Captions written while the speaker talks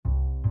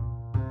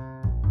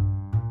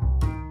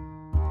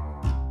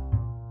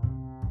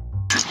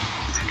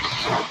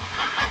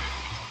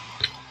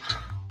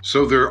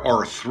So there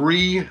are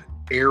three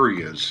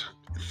areas,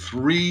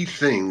 three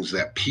things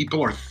that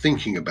people are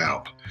thinking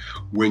about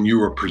when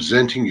you are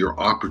presenting your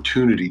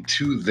opportunity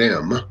to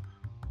them. And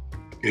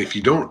if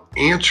you don't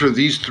answer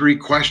these three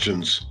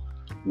questions,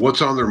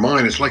 what's on their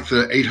mind? It's like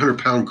the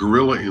 800-pound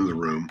gorilla in the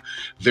room.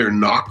 They're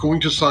not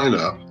going to sign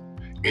up,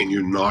 and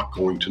you're not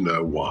going to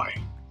know why.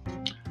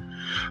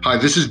 Hi,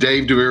 this is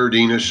Dave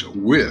DeVerodinis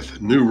with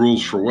New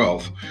Rules for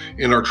Wealth,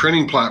 in our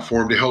training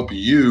platform to help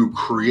you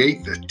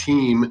create the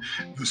team,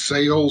 the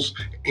sales,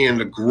 and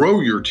to grow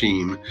your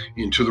team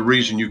into the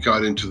reason you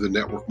got into the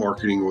network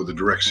marketing or the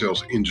direct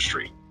sales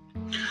industry.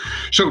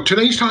 So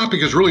today's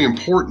topic is really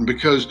important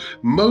because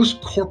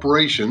most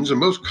corporations and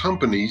most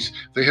companies,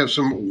 they have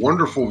some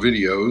wonderful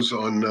videos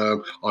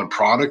on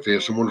product. They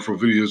have some wonderful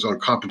videos on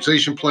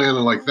compensation plan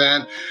and like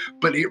that,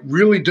 but it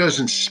really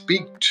doesn't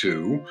speak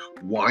to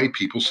why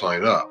people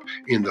sign up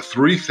and the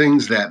three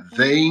things that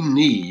they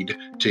need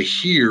to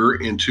hear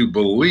and to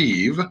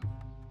believe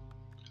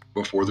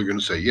before they're going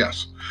to say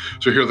yes.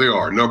 So here they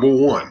are. Number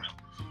one,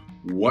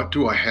 what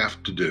do I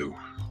have to do?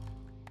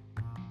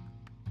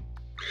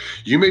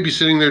 You may be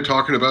sitting there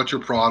talking about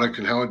your product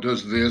and how it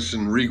does this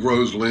and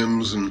regrows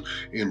limbs and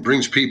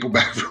brings people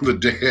back from the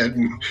dead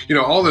and,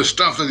 all this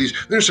stuff.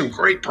 There's some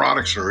great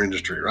products in our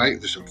industry, right?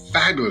 There's some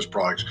fabulous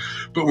products.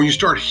 But when you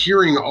start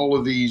hearing all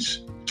of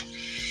these,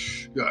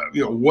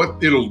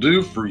 what it'll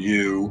do for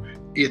you,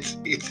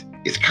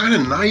 it's kind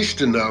of nice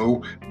to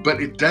know, but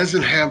it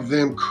doesn't have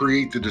them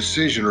create the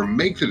decision or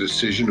make the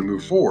decision to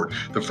move forward.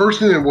 The first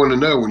thing they want to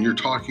know when you're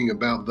talking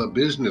about the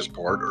business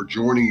part or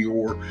joining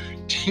your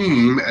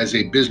team as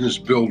a business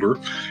builder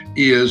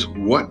is,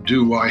 what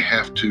do I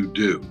have to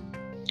do?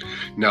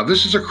 Now,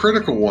 this is a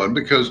critical one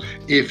because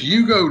if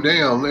you go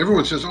down,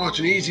 everyone says, oh, it's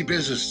an easy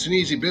business. It's an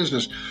easy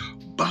business.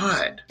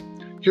 But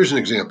here's an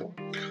example.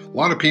 A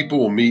lot of people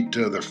will meet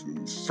their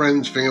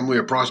friends, family,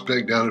 or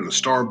prospect down at a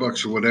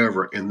Starbucks or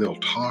whatever, and they'll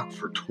talk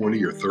for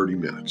 20 or 30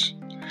 minutes.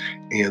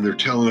 And they're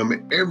telling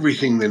them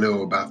everything they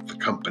know about the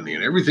company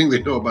and everything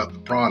they know about the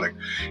product.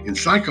 And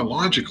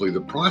psychologically,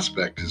 the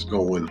prospect is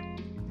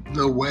going,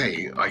 no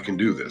way I can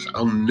do this.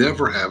 I'll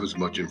never have as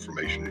much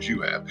information as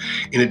you have.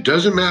 And it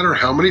doesn't matter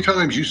how many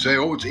times you say,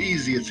 oh, it's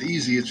easy, it's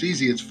easy, it's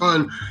easy, it's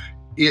fun.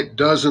 It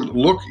doesn't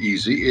look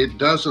easy. It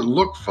doesn't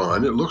look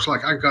fun. It looks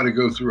like I've got to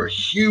go through a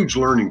huge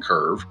learning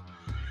curve.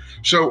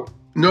 So,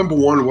 number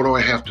one, what do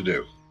I have to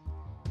do?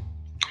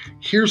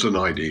 Here's an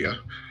idea.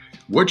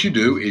 What you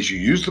do is you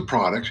use the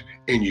product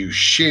and you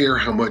share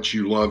how much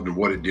you loved and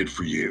what it did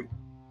for you.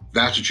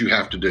 That's what you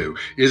have to do.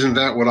 Isn't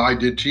that what I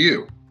did to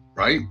you?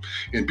 Right?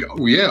 And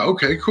oh, yeah,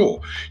 okay,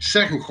 cool.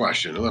 Second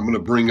question, and I'm going to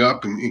bring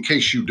up, in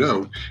case you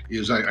don't,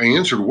 is I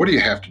answered, what do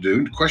you have to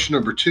do? Question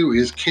number two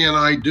is, can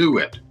I do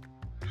it?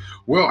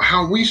 Well,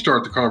 how we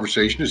start the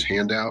conversation is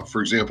hand out, for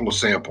example, a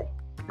sample,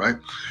 right?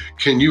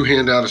 Can you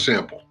hand out a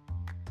sample?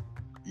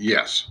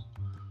 Yes.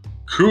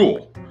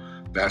 Cool.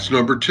 That's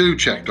number two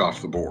checked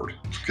off the board,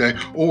 okay?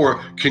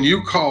 Or can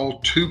you call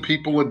 2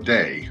 people a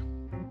day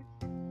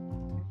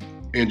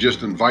and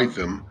just invite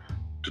them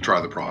to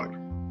try the product?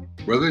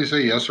 Whether they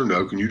say yes or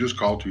no, can you just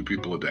call 2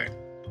 people a day?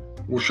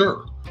 Well,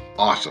 sure.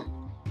 Awesome.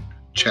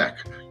 Check.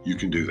 You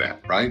can do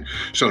that, right?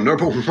 So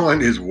number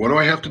one is, what do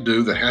I have to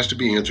do? That has to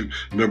be answered.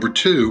 Number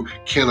two,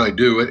 can I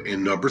do it?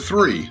 And number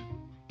three,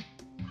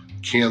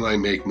 can I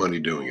make money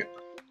doing it?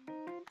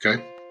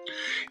 Okay.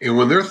 And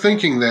when they're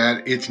thinking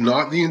that, it's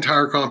not the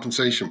entire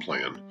compensation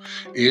plan.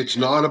 It's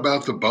not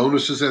about the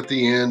bonuses at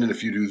the end. And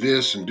if you do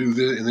this and do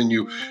this, and then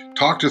you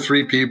talk to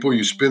 3 people,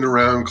 you spin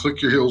around,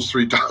 click your heels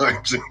 3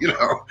 times. And,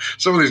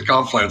 some of these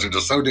comp plans are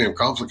just so damn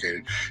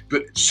complicated.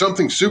 But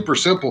something super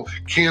simple.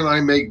 Can I,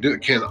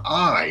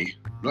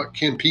 not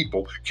can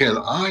people, can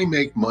I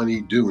make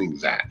money doing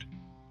that?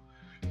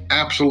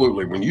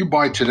 Absolutely. When you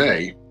buy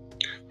today,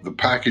 the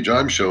package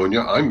I'm showing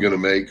you, I'm going to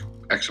make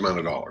X amount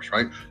of dollars,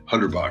 right?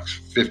 $100,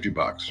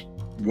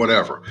 $50,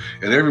 whatever.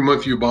 And every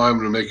month you buy, I'm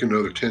going to make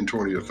another $10,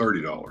 $20, or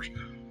 $30.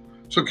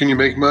 So can you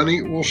make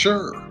money? Well,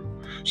 sure.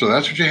 So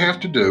that's what you have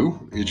to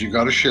do, is you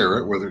got to share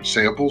it, whether it's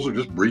samples or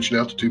just reaching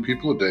out to 2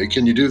 people a day.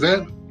 Can you do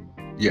that?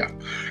 Yeah.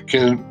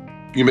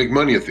 Can you make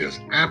money at this?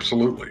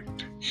 Absolutely.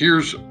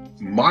 Here's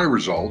my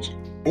results.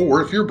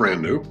 Or if you're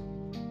brand new,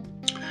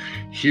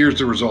 here's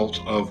the results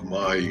of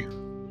my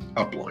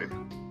upline.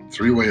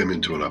 3-way I'm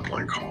into an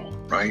upline call,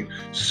 right?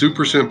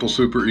 Super simple,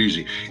 super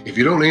easy. If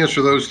you don't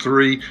answer those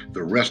 3,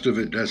 the rest of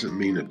it doesn't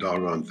mean a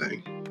doggone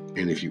thing.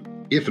 And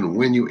if and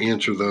when you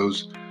answer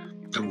those,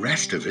 the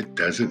rest of it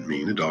doesn't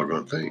mean a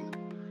doggone thing.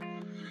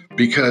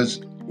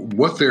 Because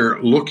what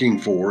they're looking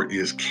for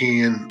is,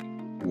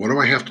 what do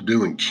I have to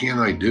do and can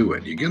I do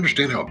it? You can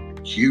understand how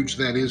huge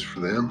that is for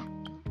them?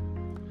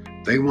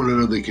 They want to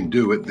know they can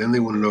do it. Then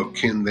they want to know,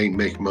 can they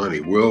make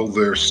money? Will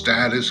their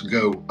status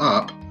go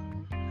up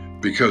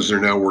because they're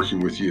now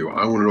working with you?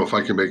 I want to know if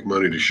I can make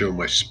money to show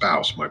my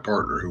spouse, my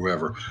partner,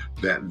 whoever,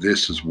 that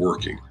this is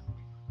working,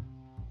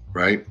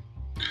 right?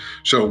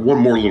 So one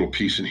more little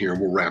piece in here,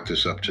 and we'll wrap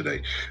this up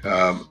today.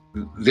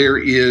 There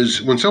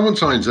is, when someone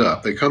signs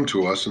up, they come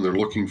to us and they're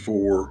looking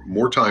for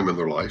more time in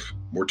their life,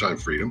 more time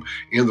freedom,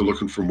 and they're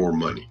looking for more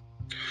money.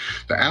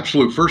 The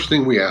absolute first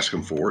thing we ask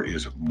them for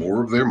is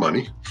more of their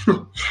money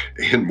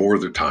and more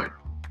of their time,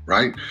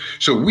 right?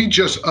 So we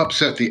just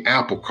upset the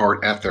apple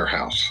cart at their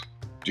house.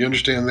 Do you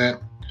understand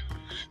that?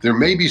 There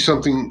may be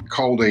something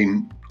called a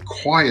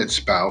quiet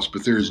spouse,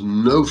 but there is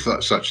no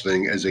such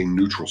thing as a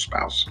neutral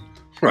spouse,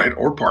 right?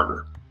 Or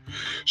partner.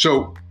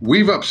 So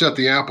we've upset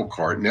the apple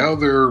cart. Now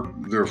their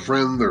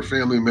friend, their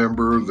family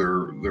member,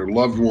 their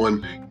loved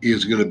one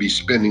is going to be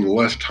spending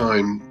less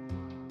time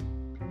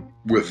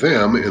with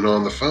them and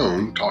on the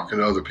phone talking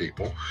to other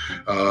people.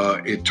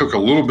 It took a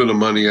little bit of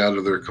money out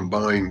of their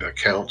combined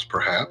accounts,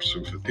 perhaps,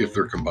 if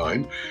they're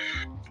combined.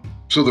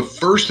 So the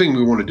first thing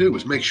we want to do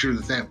is make sure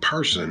that that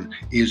person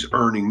is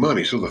earning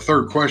money. So the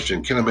third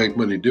question, can I make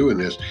money doing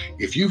this?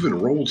 If you've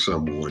enrolled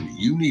someone,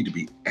 you need to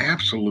be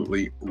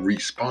absolutely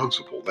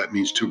responsible. That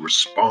means to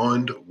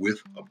respond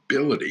with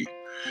ability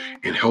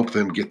and help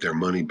them get their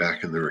money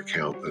back in their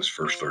account those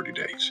first 30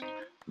 days.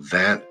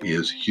 That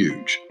is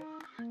huge.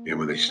 And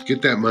when they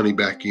get that money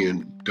back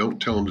in,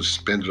 don't tell them to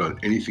spend it on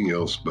anything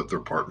else but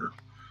their partner.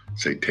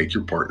 Say, take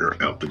your partner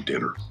out to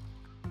dinner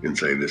and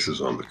say, this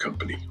is on the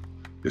company.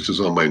 This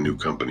is on my new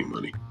company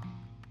money.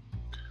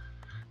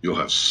 You'll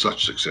have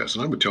such success.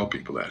 And I would tell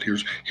people that.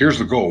 Here's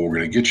the goal. We're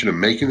going to get you to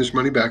making this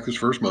money back this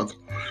first month.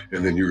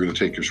 And then you're going to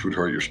take your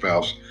sweetheart, your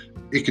spouse.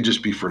 It could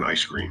just be for an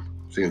ice cream.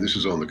 Saying this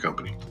is on the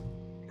company,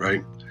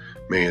 right?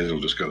 Man, it'll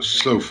just go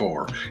so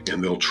far.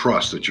 And they'll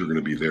trust that you're going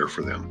to be there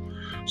for them.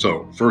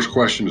 So first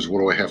question is, what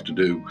do I have to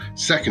do?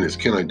 Second is,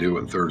 can I do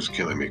it? And third is,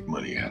 can I make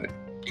money at it?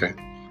 Okay.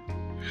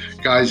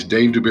 Guys,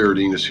 Dave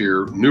DeBerardinez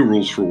here, New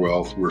Rules for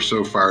Wealth. We're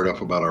so fired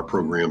up about our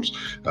programs,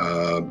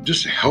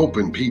 just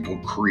helping people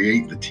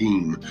create the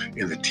team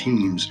and the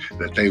teams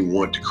that they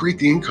want to create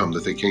the income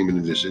that they came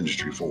into this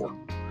industry for.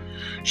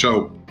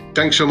 So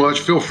thanks so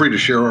much. Feel free to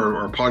share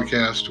our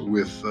podcast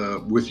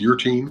with your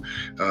team.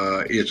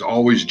 It's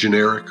always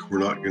generic. We're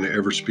not going to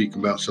ever speak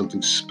about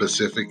something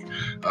specific.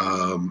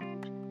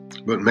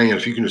 But man,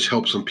 if you can just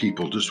help some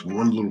people, just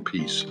one little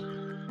piece,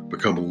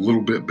 become a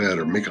little bit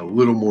better, make a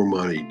little more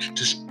money,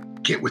 just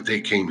get what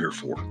they came here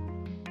for,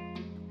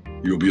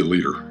 you'll be a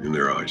leader in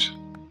their eyes.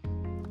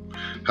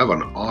 Have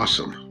an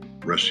awesome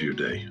rest of your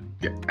day.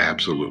 You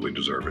absolutely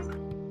deserve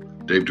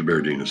it. Dave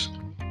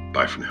DeBerardinez.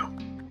 Bye for now.